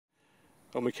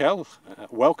Well, Mikel,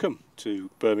 welcome to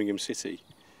Birmingham City.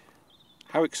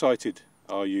 How excited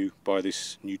are you by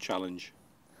this new challenge?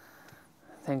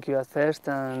 Thank you at first,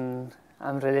 and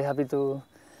I'm really happy to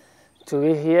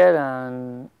be here,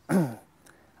 and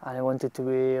I wanted to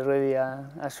be ready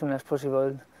as soon as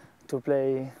possible to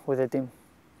play with the team.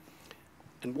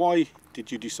 And why did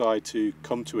you decide to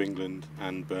come to England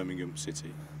and Birmingham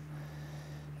City?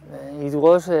 It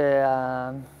was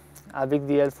a big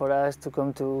deal for us to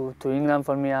come to England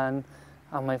for me and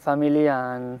my family,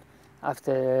 and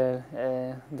after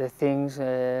the things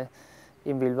in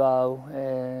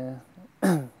Bilbao,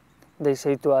 they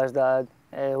say to us that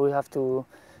we have to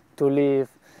leave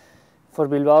for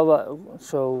Bilbao,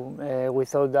 so we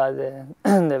thought that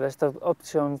the best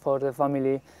option for the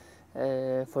family,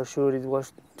 for sure, it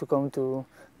was to come to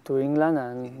England,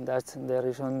 and that's the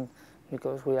reason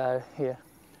because we are here.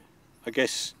 I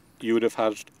guess you would have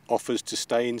had offers to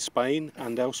stay in Spain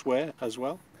and elsewhere as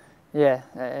well? Yeah,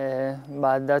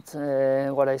 but that's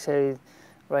what I say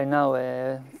right now.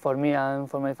 For me and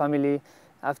for my family,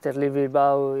 after leaving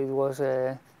Bilbao, it was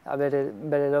a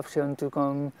better option to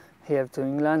come here to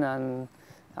England, and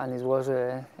it was.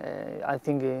 I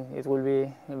think it will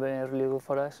be really good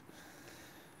for us.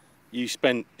 You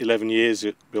spent 11 years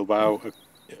at Bilbao,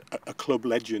 a club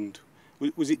legend.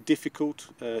 Was it difficult,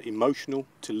 emotional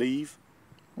to leave?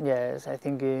 Yes, I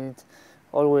think it's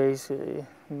always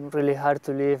really hard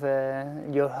to leave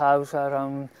your house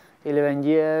around 11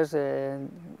 years, a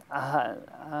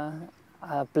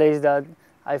place that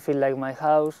I feel like my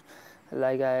house.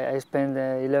 Like I spent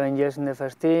 11 years in the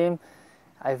first team.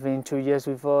 I've been 2 years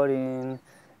before in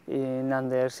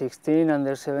under 16,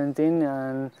 under 17,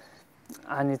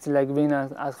 and it's like being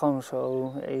at home.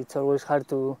 So it's always hard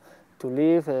to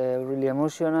leave. Really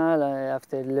emotional.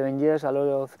 After 11 years, a lot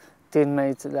of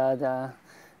teammates that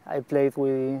I played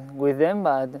with them,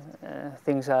 but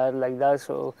things are like that.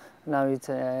 So now it's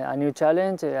a new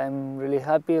challenge. I'm really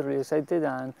happy, really excited,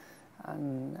 and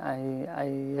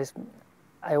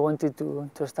I wanted to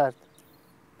start.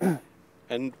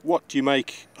 And what do you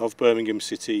make of Birmingham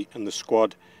City and the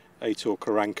squad Aitor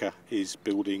Karanka is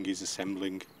building, is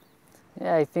assembling?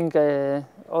 Yeah, I think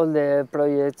all the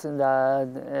projects that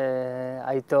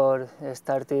Aitor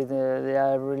started, they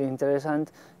are really interesting.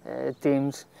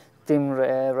 Team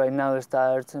right now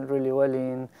starts really well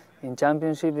in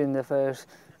championship in the first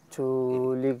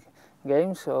two league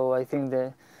games. So I think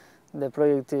the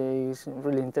project is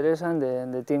really interesting.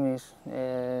 The team is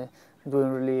doing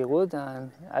really good,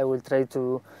 and I will try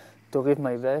to give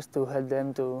my best to help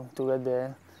them to get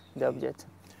the object.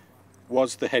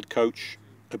 Was the head coach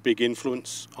a big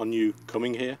influence on you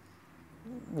coming here?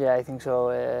 Yeah, I think so.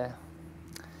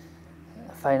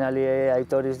 Finally,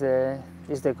 Aitor is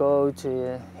the coach.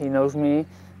 He knows me,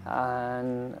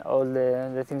 and all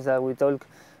the things that we talk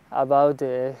about,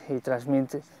 he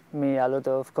transmits me a lot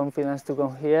of confidence to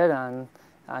come here,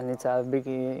 and it's a big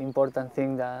important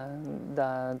thing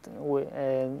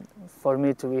for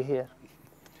me to be here.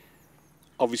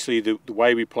 Obviously, the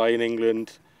way we play in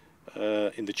England,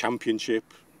 in the Championship,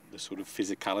 the sort of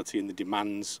physicality and the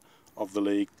demands of the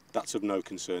league, that's of no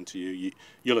concern to you.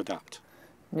 You'll adapt.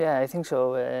 Yeah, I think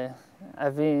so.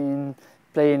 I've been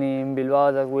playing in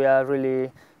Bilbao that we are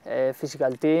really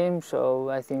physical team, so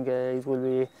I think it will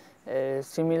be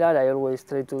similar. I always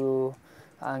try to do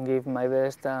and give my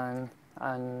best and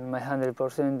my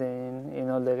 100% in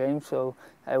all the games, so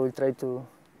I will try to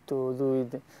do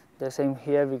it the same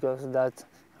here because that's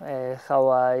how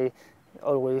I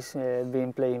always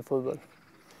been playing football.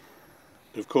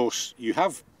 Of course, you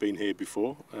have been here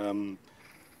before,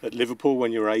 at Liverpool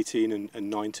when you were 18 and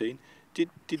 19.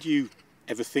 Did you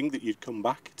ever think that you'd come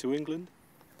back to England?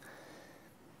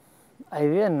 I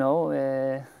didn't know.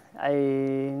 I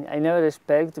never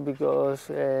expect because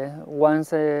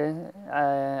once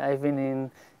I've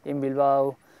been in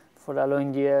Bilbao for a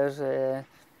long years,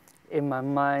 in my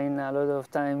mind a lot of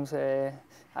times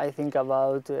I think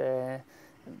about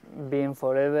being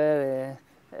forever,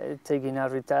 taking a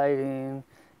retire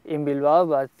in Bilbao,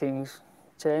 but things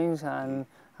change,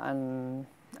 and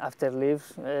after leave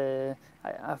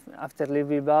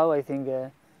Bilbao, I think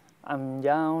I'm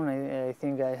young. I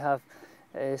think I have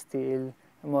still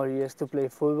more years to play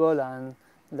football, and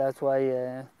that's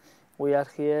why we are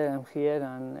here. I'm here,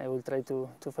 and I will try to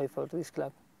fight for this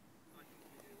club.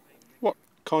 What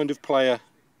kind of player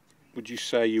would you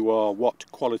say you are? What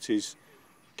qualities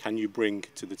can you bring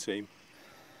to the team?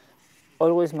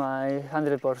 Always my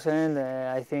 100%.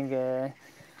 I think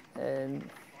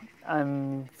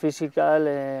I'm physical.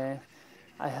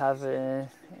 I have a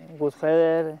good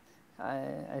header.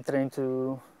 I train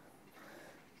to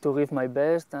give my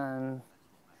best, and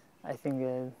I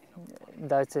think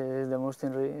that's the most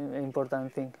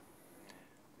important thing.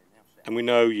 And we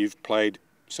know you've played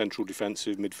central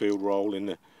defensive midfield role in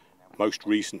the most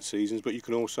recent seasons, but you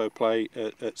can also play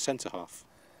at centre half.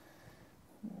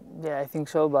 Yeah, I think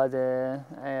so, but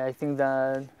I think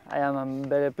that I am a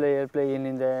better player playing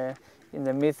in the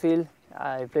midfield.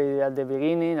 I played at the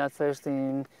beginning, at first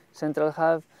in central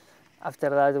half. After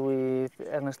that, with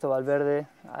Ernesto Valverde,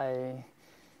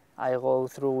 I go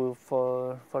through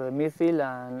for the midfield,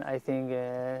 and I think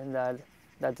that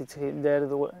it's there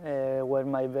where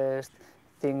my best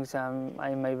things and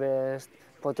my best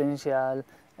potential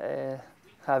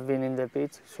have been in the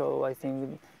pitch. So I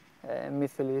think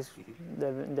midfield is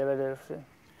the better.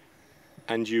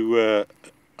 And you were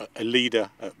a leader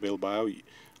at Bilbao.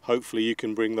 Hopefully you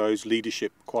can bring those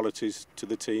leadership qualities to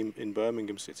the team in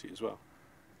Birmingham City as well.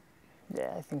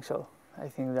 Yeah, I think so. I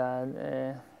think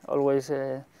that always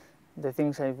the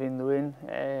things I've been doing,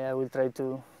 I will try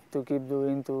to keep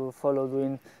doing, to follow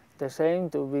doing the same,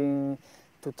 to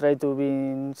try to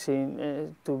be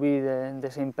seen, to be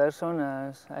the same person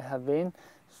as I have been.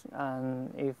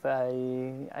 And if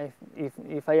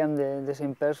I am the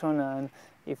same person, and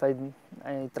if I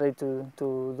try to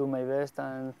do my best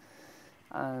and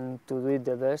to do it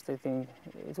the best, I think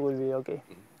it will be okay.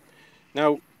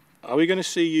 Now, are we going to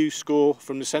see you score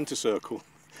from the centre circle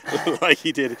like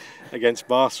you did against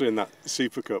Barca in that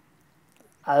Super Cup?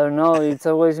 I don't know, it's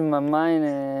always in my mind.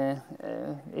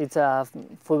 It's a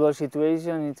football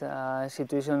situation, it's a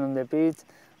situation on the pitch.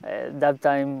 That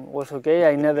time was okay,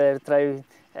 I never tried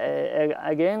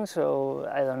again, so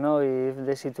I don't know if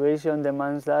the situation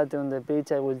demands that on the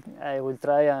pitch. I will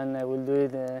try and I will do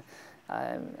it.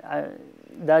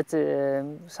 That's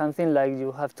something like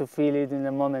you have to feel it in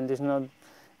the moment. It's not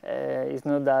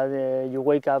that you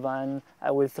wake up and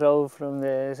I will throw from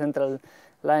the central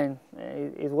line.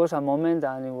 It was a moment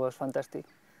and it was fantastic.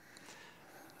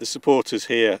 The supporters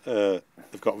here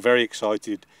have got very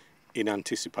excited in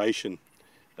anticipation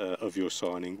of your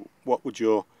signing. What would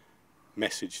your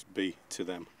message be to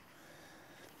them?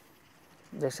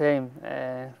 The same.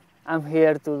 I'm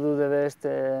here to do the best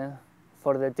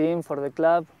for the team, for the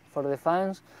club, for the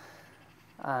fans,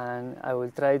 and I will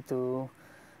try to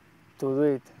do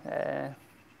it.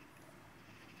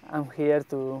 I'm here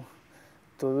to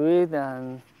do it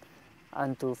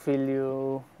and to feel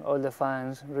you, all the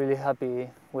fans, really happy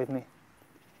with me.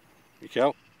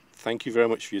 Mikel, thank you very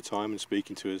much for your time and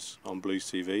speaking to us on Blues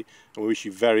TV, and we wish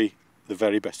you the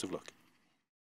very best of luck.